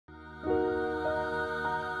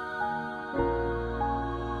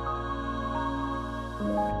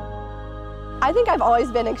I think I've always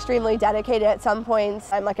been extremely dedicated at some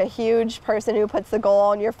points. I'm like a huge person who puts the goal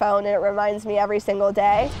on your phone and it reminds me every single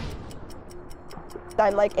day.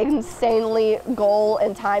 I'm like insanely goal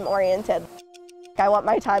and time oriented. I want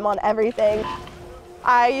my time on everything.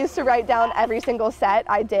 I used to write down every single set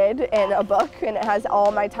I did in a book, and it has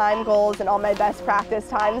all my time goals and all my best practice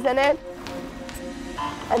times in it.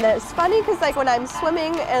 And then it's funny because like when I'm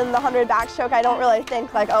swimming in the 100 backstroke, I don't really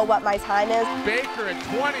think like, oh, what my time is. Baker at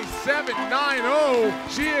 27.90.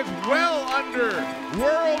 She is well under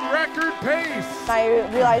world record pace. I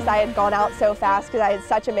realized I had gone out so fast because I had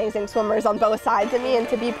such amazing swimmers on both sides of me, and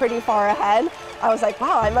to be pretty far ahead, I was like,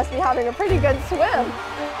 wow, I must be having a pretty good swim.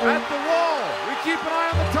 At the wall, we keep an eye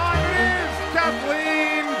on the time. It is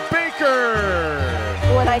Kathleen Baker.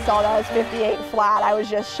 When I saw that I was 58 flat, I was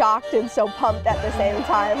just shocked and so pumped at the same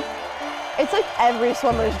time. It's like every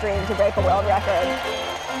swimmer's dream to break a world record.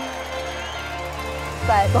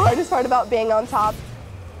 But the hardest part about being on top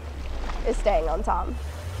is staying on top.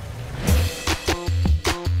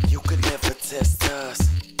 You could never test us.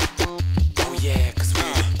 Oh yeah, 'cause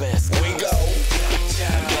we're the best. We go.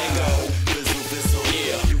 They go. Bizzle, bizzle.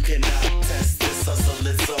 Yeah. You cannot test this hustle.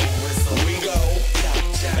 It's so whistle. We go.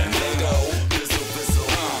 And they go. Bizzle, bizzle.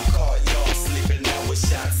 Caught y'all sleeping now with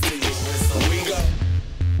shots to your whistle. We go.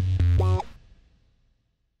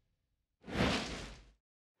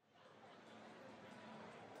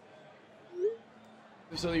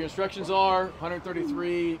 So your instructions are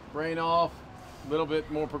 133, brain off, a little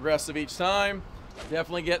bit more progressive each time.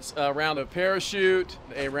 Definitely gets a round of parachute,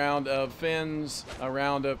 a round of fins, a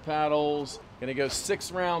round of paddles. Gonna go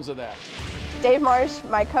 6 rounds of that. Dave Marsh,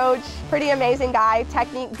 my coach, pretty amazing guy,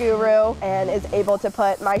 technique guru, and is able to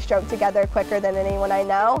put my stroke together quicker than anyone I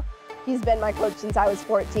know. He's been my coach since I was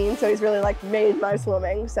 14, so he's really like made my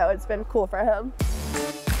swimming, so it's been cool for him.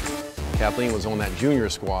 Kathleen was on that junior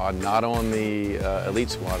squad, not on the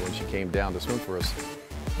elite squad when she came down to swim for us.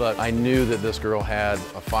 But I knew that this girl had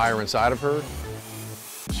a fire inside of her.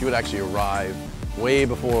 She would actually arrive way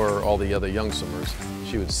before all the other young swimmers.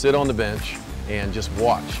 She would sit on the bench and just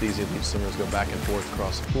watch these elite swimmers go back and forth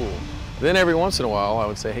across the pool. Then every once in a while, I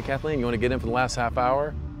would say, hey, Kathleen, you want to get in for the last half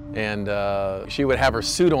hour? And she would have her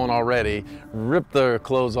suit on already, rip the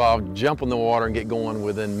clothes off, jump in the water, and get going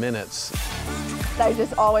within minutes. I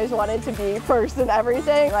just always wanted to be first in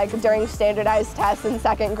everything. Like during standardized tests in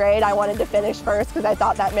 2nd grade, I wanted to finish first because I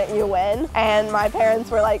thought that meant you win. And my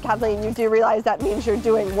parents were like, Kathleen, you do realize that means you're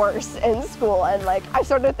doing worse in school. And like, I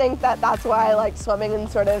sort of think that that's why I like swimming and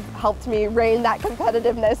sort of helped me rein that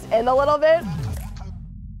competitiveness in a little bit.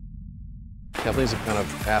 Kathleen's the kind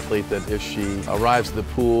of athlete that if she arrives at the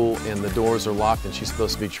pool and the doors are locked and she's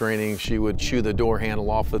supposed to be training, she would chew the door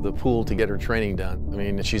handle off of the pool to get her training done. I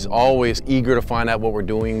mean, she's always eager to find out what we're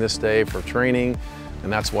doing this day for training,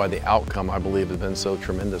 and that's why the outcome, I believe, has been so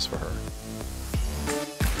tremendous for her.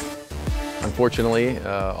 Unfortunately,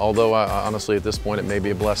 although honestly at this point it may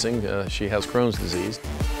be a blessing, she has Crohn's disease.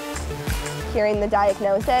 Hearing the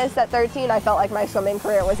diagnosis at 13, I felt like my swimming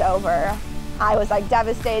career was over. I was like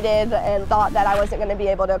devastated and thought that I wasn't going to be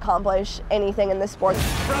able to accomplish anything in the sport.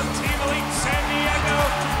 From Team Elite San Diego,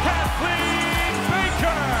 Kathleen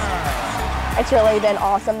Baker. It's really been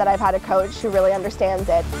awesome that I've had a coach who really understands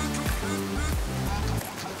it.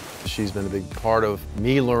 She's been a big part of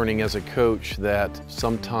me learning as a coach that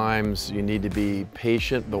sometimes you need to be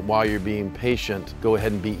patient, but while you're being patient, go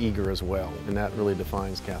ahead and be eager as well. And that really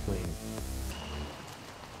defines Kathleen.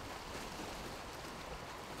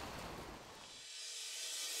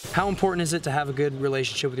 How important is it to have a good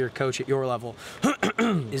relationship with your coach at your level?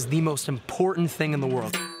 Is the most important thing in the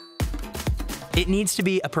world. It needs to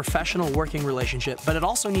be a professional working relationship, but it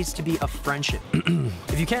also needs to be a friendship.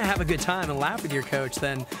 If you can't have a good time and laugh with your coach,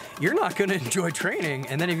 then you're not gonna enjoy training.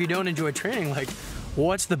 And then if you don't enjoy training, like,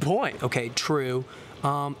 what's the point? Okay, true.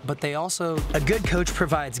 But they also, a good coach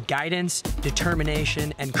provides guidance,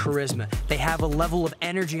 determination, and charisma. They have a level of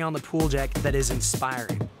energy on the pool deck that is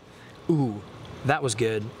inspiring. Ooh. That was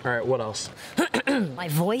good. All right, what else? My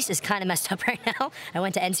voice is kind of messed up right now. I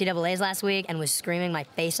went to NCAAs last week and was screaming my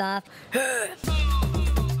face off.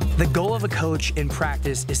 The goal of a coach in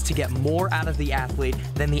practice is to get more out of the athlete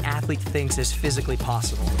than the athlete thinks is physically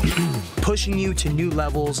possible. Pushing you to new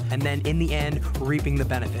levels and then in the end, reaping the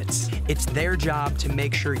benefits. It's their job to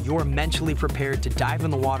make sure you're mentally prepared to dive in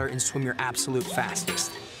the water and swim your absolute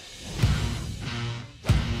fastest.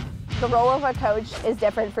 The role of a coach is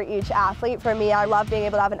different for each athlete. For me, I love being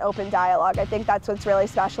able to have an open dialogue. I think that's what's really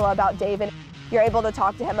special about David. You're able to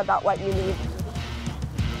talk to him about what you need.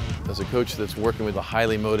 As a coach that's working with a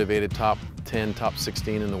highly motivated top 10, top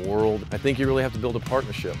 16 in the world, I think you really have to build a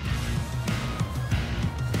partnership.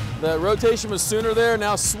 The rotation was sooner there.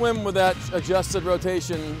 Now swim with that adjusted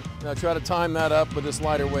rotation. Try to time that up with this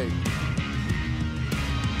lighter weight.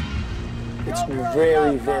 It's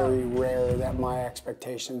very, very rare that my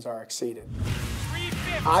expectations are exceeded.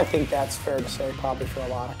 I think that's fair to say probably for a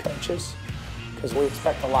lot of coaches, because we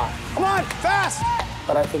expect a lot. Come on, fast!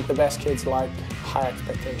 But I think the best kids like high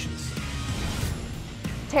expectations.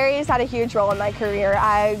 Terry's had a huge role in my career.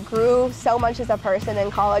 I grew so much as a person in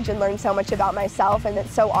college and learned so much about myself, and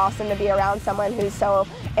it's so awesome to be around someone who's so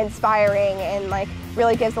inspiring and like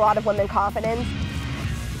really gives a lot of women confidence.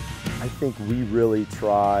 I think we really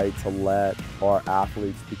try to let our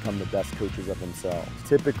athletes become the best coaches of themselves.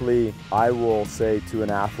 Typically, I will say to an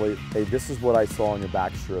athlete, hey, this is what I saw in your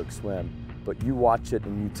backstroke swim, but you watch it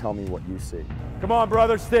and you tell me what you see. Come on,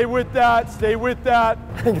 brother, stay with that, stay with that.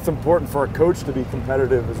 I think it's important for a coach to be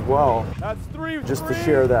competitive as well. That's three. Just to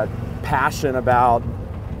share that passion about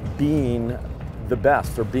being the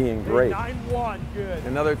best or being great. 9-1, good.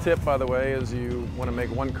 Another tip, by the way, is you want to make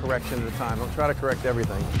one correction at a time. Don't try to correct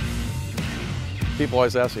everything. People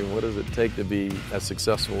always ask me, what does it take to be as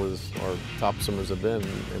successful as our top swimmers have been?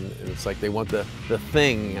 And it's like they want the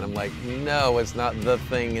thing, and I'm like, no, it's not the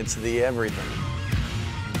thing, it's the everything.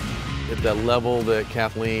 At that level that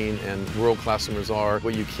Kathleen and world-class swimmers are,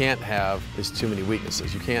 what you can't have is too many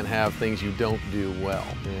weaknesses. You can't have things you don't do well.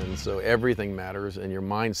 And so everything matters, and your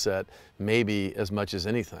mindset maybe as much as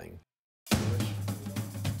anything.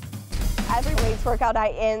 Every weights workout I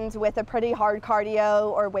end with a pretty hard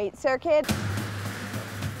cardio or weight circuit.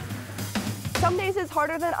 Some days it's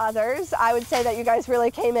harder than others. I would say that you guys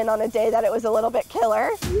really came in on a day that it was a little bit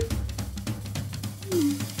killer.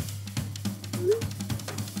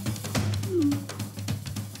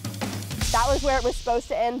 That was where it was supposed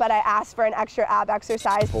to end, but I asked for an extra ab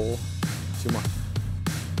exercise. Pull, 2 more,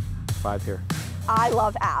 5 here. I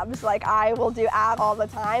love abs. Like, I will do abs all the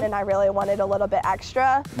time, and I really wanted a little bit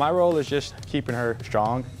extra. My role is just keeping her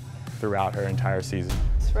strong throughout her entire season.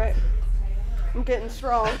 That's right. I'm getting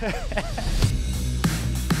strong.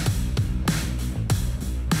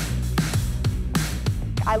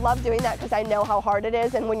 I love doing that because I know how hard it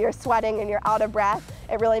is, and when you're sweating and you're out of breath,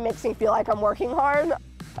 it really makes me feel like I'm working hard.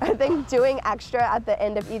 I think doing extra at the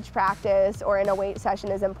end of each practice or in a weight session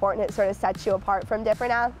is important. It sort of sets you apart from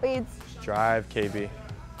different athletes. Drive, KB,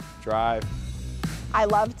 drive. I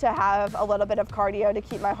love to have a little bit of cardio to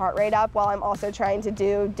keep my heart rate up while I'm also trying to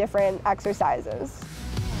do different exercises.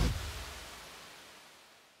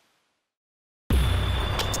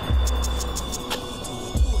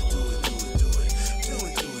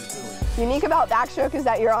 Unique about backstroke is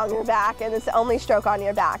that you're on your back, and it's the only stroke on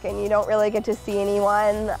your back, and you don't really get to see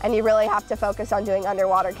anyone, and you really have to focus on doing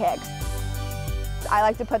underwater kicks. I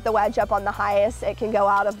like to put the wedge up on the highest it can go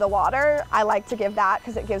out of the water. I like to give that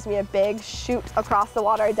because it gives me a big shoot across the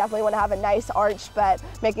water. I definitely want to have a nice arch, but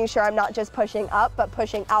making sure I'm not just pushing up, but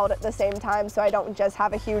pushing out at the same time so I don't just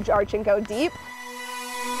have a huge arch and go deep.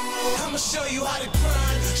 I'ma show you how to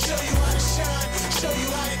grind, show you how to shine, show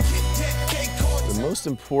you how to get that cake on. The most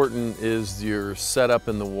important is your setup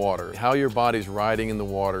in the water. How your body's riding in the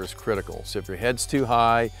water is critical. So if your head's too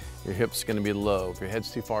high, your hip's gonna be low. If your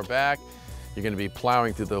head's too far back, you're going to be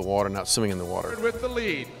plowing through the water, not swimming in the water. With the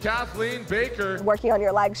lead, Kathleen Baker. Working on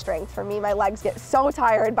your leg strength. For me, my legs get so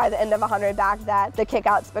tired by the end of 100 back that the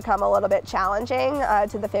kickouts become a little bit challenging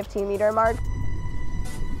to the 15-meter mark.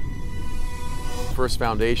 First,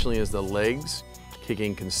 foundationally, is the legs,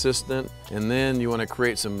 kicking consistent, and then you want to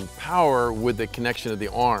create some power with the connection of the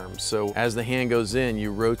arms. So as the hand goes in,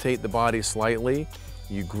 you rotate the body slightly,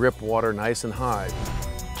 you grip water nice and high,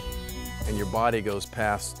 and your body goes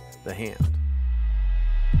past the hand.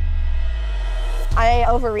 I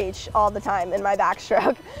overreach all the time in my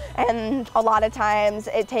backstroke, and a lot of times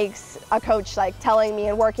it takes a coach like telling me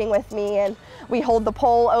and working with me, and we hold the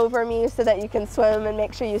pole over me so that you can swim and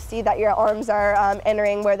make sure you see that your arms are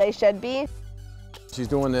entering where they should be. She's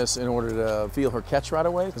doing this in order to feel her catch right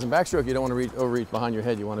away, because in backstroke you don't want to overreach behind your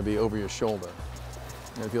head, you want to be over your shoulder.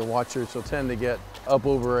 And if you'll watch her, she'll tend to get up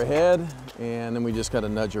over her head, and then we just kind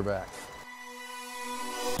of nudge her back.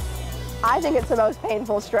 I think it's the most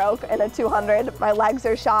painful stroke in a 200. My legs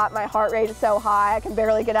are shot, my heart rate is so high, I can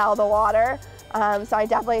barely get out of the water. So I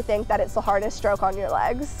definitely think that it's the hardest stroke on your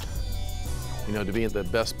legs. You know, to be in the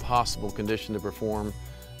best possible condition to perform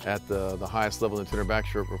at the highest level in 200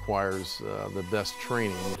 backstroke requires the best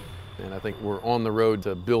training. And I think we're on the road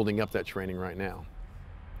to building up that training right now.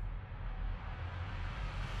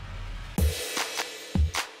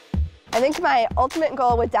 I think my ultimate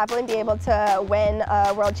goal would definitely be able to win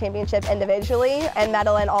a world championship individually and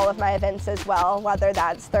medal in all of my events as well, whether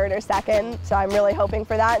that's third or second. So I'm really hoping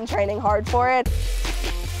for that and training hard for it.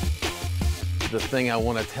 the thing I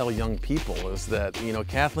want to tell young people is that, you know,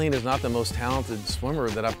 Kathleen is not the most talented swimmer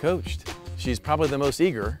that I've coached. She's probably the most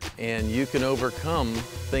eager, and you can overcome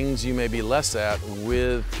things you may be less at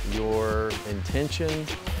with your intention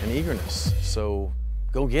and eagerness. So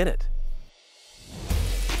go get it.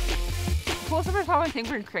 Pool swimmers probably think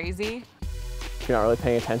we're crazy. If you're not really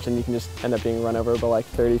paying attention, you can just end up being run over by like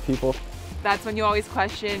 30 people. That's when you always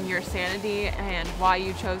question your sanity and why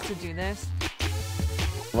you chose to do this.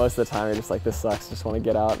 Most of the time you're just like, this sucks, just want to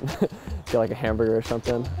get out and get like a hamburger or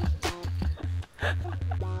something.